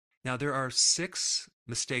Now, there are 6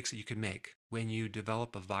 mistakes that you can make when you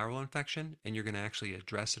develop a viral infection and you're going to actually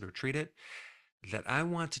address it or treat it that I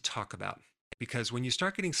want to talk about. Because when you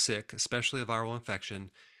start getting sick, especially a viral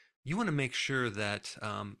infection, you want to make sure that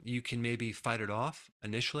you can maybe fight it off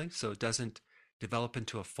initially so it doesn't develop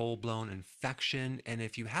into a full blown infection. And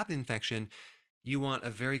if you have the infection, you want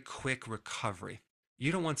a very quick recovery.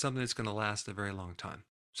 You don't want something that's going to last a very long time.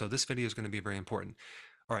 So, this video is going to be very important.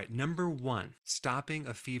 All right, number one, stopping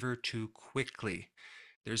a fever too quickly.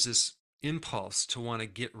 There's this impulse to want to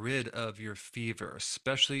get rid of your fever,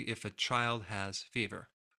 especially if a child has fever.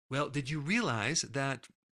 Well, did you realize that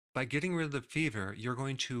by getting rid of the fever, you're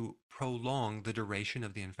going to prolong the duration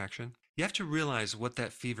of the infection? You have to realize what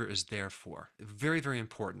that fever is there for. Very, very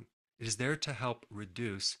important. It is there to help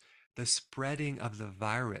reduce the spreading of the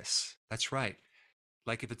virus. That's right.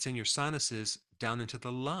 Like if it's in your sinuses down into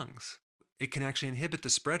the lungs. It can actually inhibit the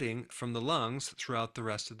spreading from the lungs throughout the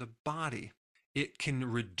rest of the body. It can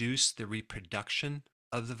reduce the reproduction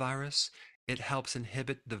of the virus. It helps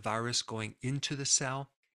inhibit the virus going into the cell.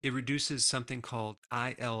 It reduces something called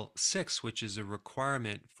IL-6, which is a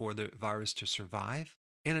requirement for the virus to survive.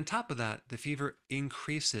 And on top of that, the fever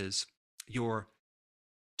increases your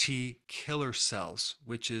T killer cells,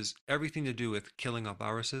 which is everything to do with killing off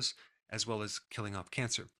viruses as well as killing off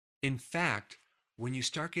cancer. In fact, when you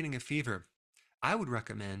start getting a fever, I would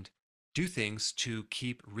recommend do things to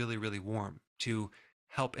keep really, really warm to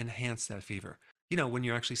help enhance that fever. When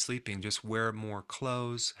you're actually sleeping, just wear more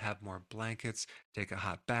clothes, have more blankets, take a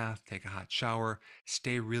hot bath, take a hot shower,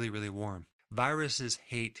 stay really, really warm. Viruses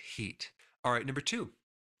hate heat. All right, number two,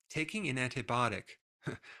 taking an antibiotic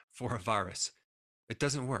for a virus. It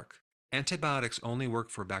doesn't work. Antibiotics only work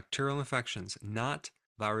for bacterial infections, not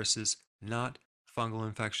viruses, not fungal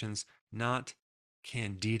infections, not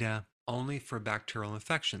candida, only for bacterial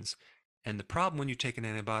infections. And the problem when you take an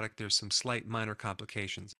antibiotic, there's some slight minor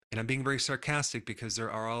complications. And I'm being very sarcastic because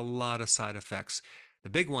there are a lot of side effects. The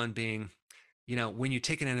big one being, when you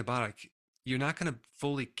take an antibiotic, you're not going to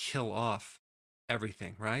fully kill off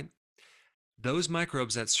everything, right? Those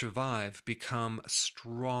microbes that survive become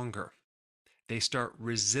stronger. They start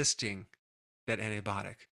resisting that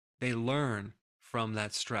antibiotic. They learn from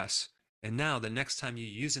that stress. And now the next time you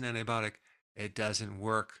use an antibiotic, it doesn't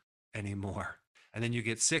work anymore. And then you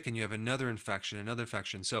get sick and you have another infection, another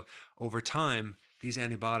infection. So over time, these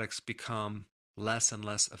antibiotics become less and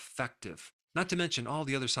less effective, not to mention all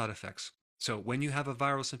the other side effects. So when you have a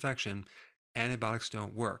virus infection, antibiotics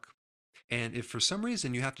don't work. And if for some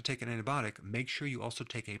reason you have to take an antibiotic, make sure you also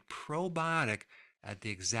take a probiotic at the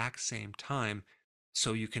exact same time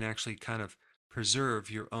so you can actually kind of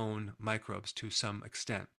preserve your own microbes to some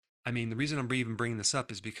extent. I mean, the reason I'm even bringing this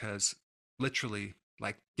up is because literally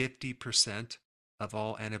like 50% of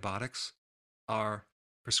all antibiotics are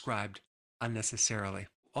prescribed unnecessarily.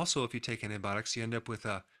 Also, if you take antibiotics, you end up with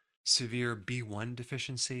a severe B1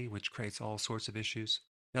 deficiency, which creates all sorts of issues.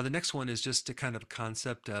 Now, the next one is just a kind of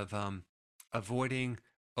concept of avoiding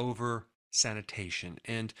over sanitation.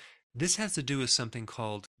 And this has to do with something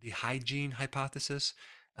called the hygiene hypothesis,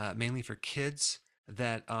 mainly for kids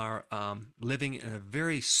that are living in a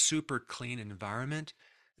very super clean environment.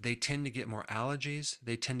 They tend to get more allergies.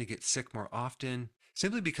 They tend to get sick more often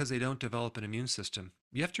simply because they don't develop an immune system.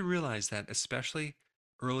 You have to realize that, especially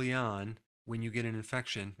early on when you get an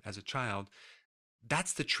infection as a child,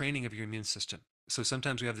 that's the training of your immune system. So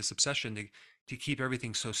sometimes we have this obsession to keep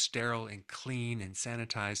everything so sterile and clean and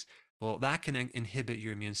sanitized. Well, that can inhibit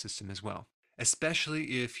your immune system as well,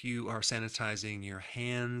 especially if you are sanitizing your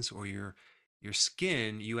hands or your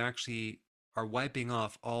skin. You actually are wiping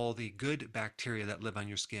off all the good bacteria that live on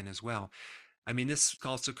your skin as well. I mean, this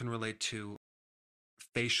also can relate to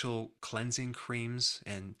facial cleansing creams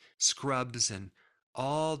and scrubs and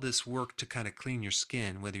all this work to kind of clean your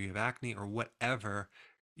skin, whether you have acne or whatever.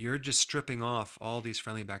 You're just stripping off all these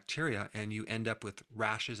friendly bacteria and you end up with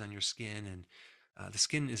rashes on your skin, and the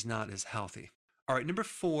skin is not as healthy. All right, number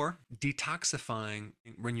four, detoxifying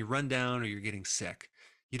when you run down or you're getting sick.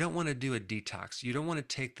 You don't want to do a detox. You don't want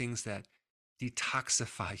to take things that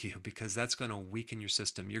detoxify you because that's going to weaken your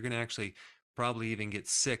system. You're going to actually probably even get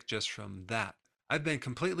sick just from that. I've been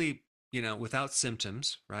completely, without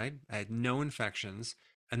symptoms, right? I had no infections.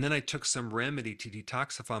 And then I took some remedy to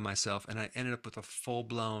detoxify myself and I ended up with a full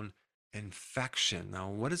blown infection. Now,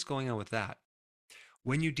 what is going on with that?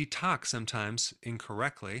 When you detox sometimes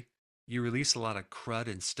incorrectly, you release a lot of crud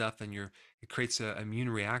and stuff and it creates an immune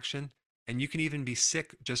reaction. And you can even be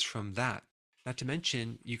sick just from that. Not to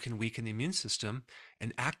mention, you can weaken the immune system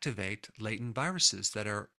and activate latent viruses that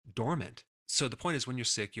are dormant. So the point is, when you're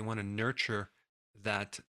sick, you want to nurture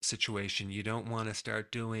that situation. You don't want to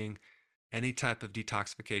start doing any type of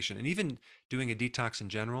detoxification, and even doing a detox in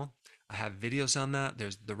general. I have videos on that.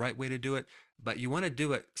 There's the right way to do it, but you want to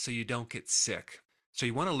do it so you don't get sick. So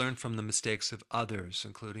you want to learn from the mistakes of others,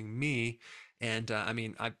 including me. And I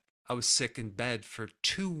mean, I was sick in bed for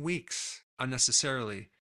 2 weeks unnecessarily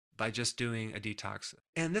by just doing a detox.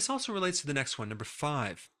 And this also relates to the next one, number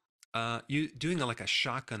five. You doing like a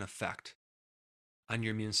shotgun effect on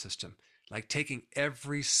your immune system, like taking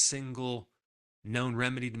every single known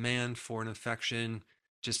remedy demand for an infection,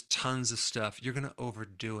 just tons of stuff. You're going to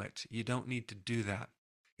overdo it. You don't need to do that.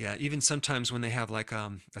 Yeah, even sometimes when they have like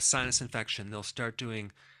a sinus infection, they'll start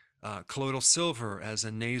doing colloidal silver as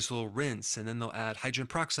a nasal rinse, and then they'll add hydrogen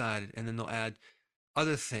peroxide, and then they'll add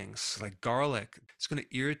other things like garlic. It's going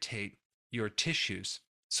to irritate your tissues.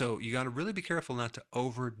 So you got to really be careful not to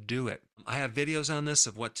overdo it. I have videos on this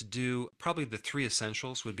of what to do. Probably the three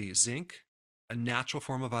essentials would be zinc, a natural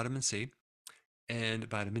form of vitamin C, and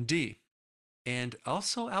vitamin D. And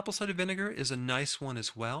also, apple cider vinegar is a nice one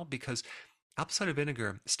as well because apple cider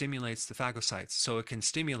vinegar stimulates the phagocytes. So it can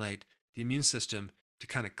stimulate the immune system to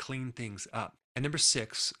kind of clean things up. And number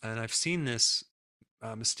six, and I've seen this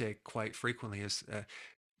mistake quite frequently, is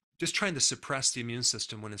just trying to suppress the immune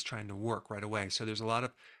system when it's trying to work right away. So there's a lot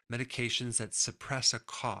of medications that suppress a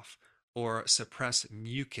cough or suppress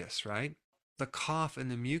mucus, right? The cough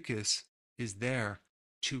and the mucus is there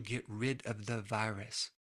to get rid of the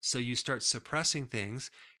virus. So you start suppressing things,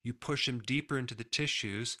 you push them deeper into the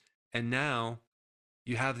tissues, and now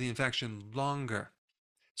you have the infection longer.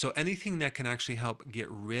 So anything that can actually help get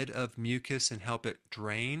rid of mucus and help it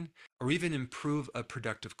drain, or even improve a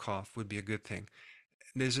productive cough, would be a good thing.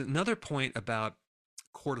 There's another point about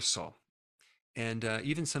cortisol, and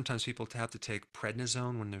even sometimes people have to take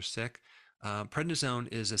prednisone when they're sick.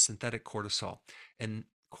 Prednisone is a synthetic cortisol, and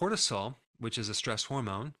cortisol, which is a stress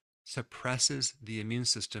hormone, suppresses the immune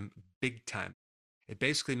system big time. It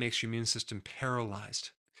basically makes your immune system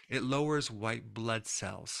paralyzed. It lowers white blood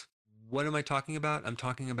cells. What am I talking about? I'm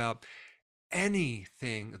talking about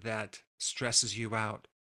anything that stresses you out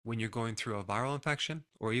when you're going through a viral infection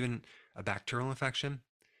or even a bacterial infection.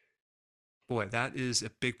 Boy, that is a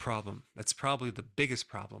big problem. That's probably the biggest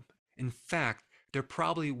problem. In fact, there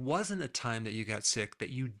probably wasn't a time that you got sick that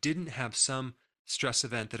you didn't have some stress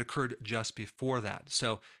event that occurred just before that.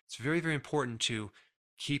 So it's very, very important to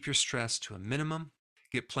keep your stress to a minimum,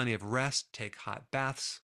 get plenty of rest, take hot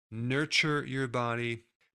baths, nurture your body.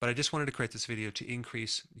 But I just wanted to create this video to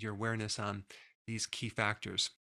increase your awareness on these key factors.